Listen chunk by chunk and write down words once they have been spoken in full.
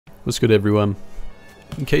What's good, everyone?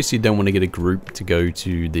 In case you don't want to get a group to go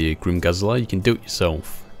to the Grim Guzzler, you can do it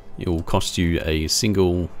yourself. It will cost you a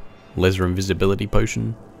single laser invisibility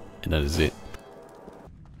potion, and that is it.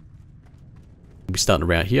 You'll be starting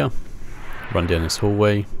around here, run down this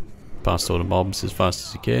hallway, past all the mobs as fast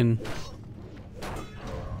as you can.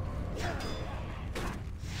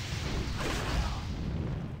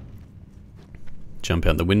 Jump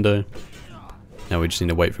out the window. Now we just need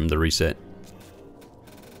to wait for him to reset.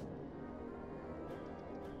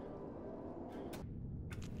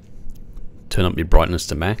 Turn up your brightness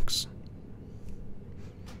to max.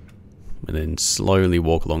 And then slowly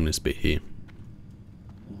walk along this bit here.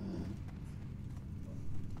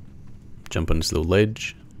 Jump on this little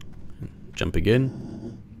ledge. Jump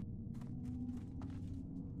again.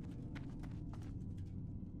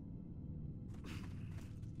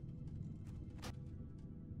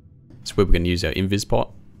 That's where we're going to use our invis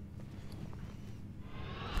pot.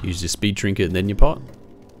 Use your speed trinket and then your pot.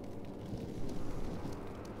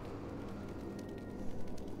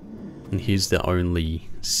 And here's the only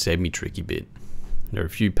semi-tricky bit. There are a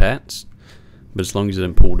few pats, but as long as you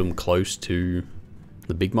don't pull them close to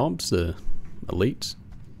the big mobs, the elites,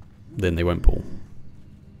 then they won't pull.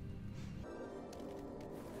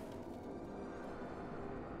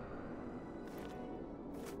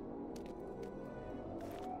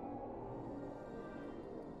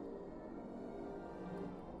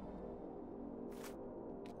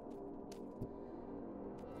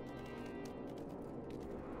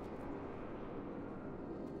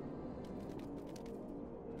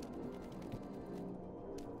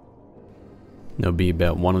 There'll be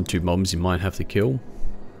about 1 or 2 mobs you might have to kill,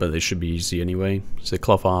 but they should be easy anyway. So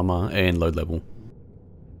cloth armor and low level.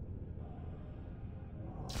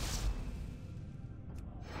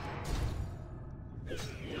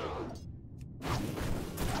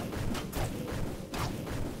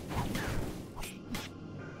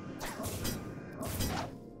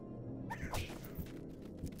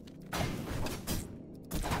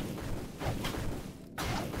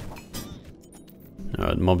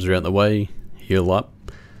 Alright, mobs are out the way. Heal up,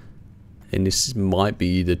 and this might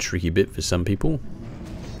be the tricky bit for some people,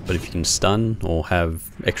 but if you can stun or have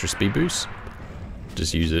extra speed boost,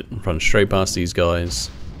 just use it. Run straight past these guys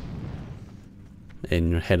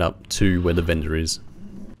and head up to where the vendor is.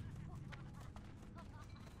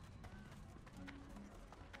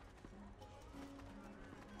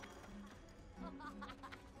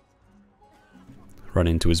 Run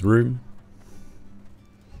into his room.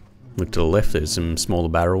 Look to the left, there's some smaller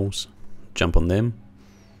barrels. Jump on them,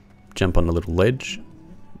 jump on the little ledge,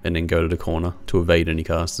 and then go to the corner to evade any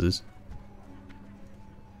casters.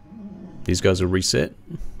 These guys will reset,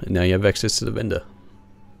 and now you have access to the vendor.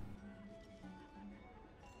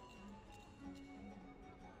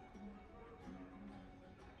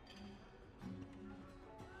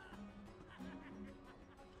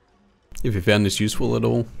 If you found this useful at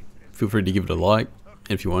all, feel free to give it a like,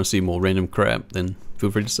 and if you want to see more random crap, then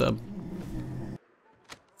feel free to sub.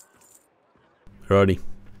 Alrighty,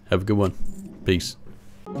 have a good one. Peace.